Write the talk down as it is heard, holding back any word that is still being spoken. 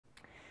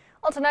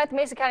Well, tonight the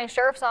Mesa County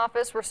Sheriff's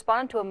Office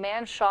responded to a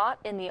man shot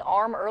in the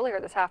arm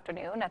earlier this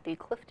afternoon at the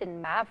Clifton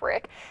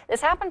Maverick.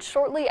 This happened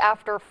shortly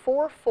after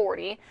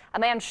 4:40. A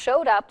man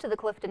showed up to the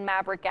Clifton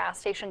Maverick gas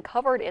station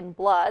covered in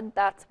blood.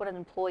 That's when an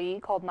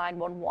employee called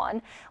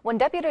 911. When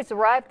deputies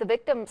arrived, the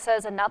victim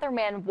says another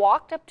man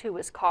walked up to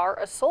his car,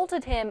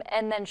 assaulted him,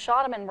 and then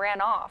shot him and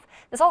ran off.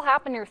 This all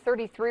happened near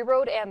 33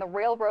 Road and the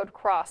railroad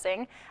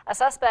crossing. A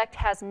suspect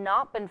has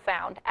not been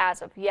found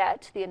as of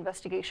yet. The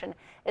investigation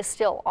is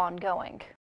still ongoing.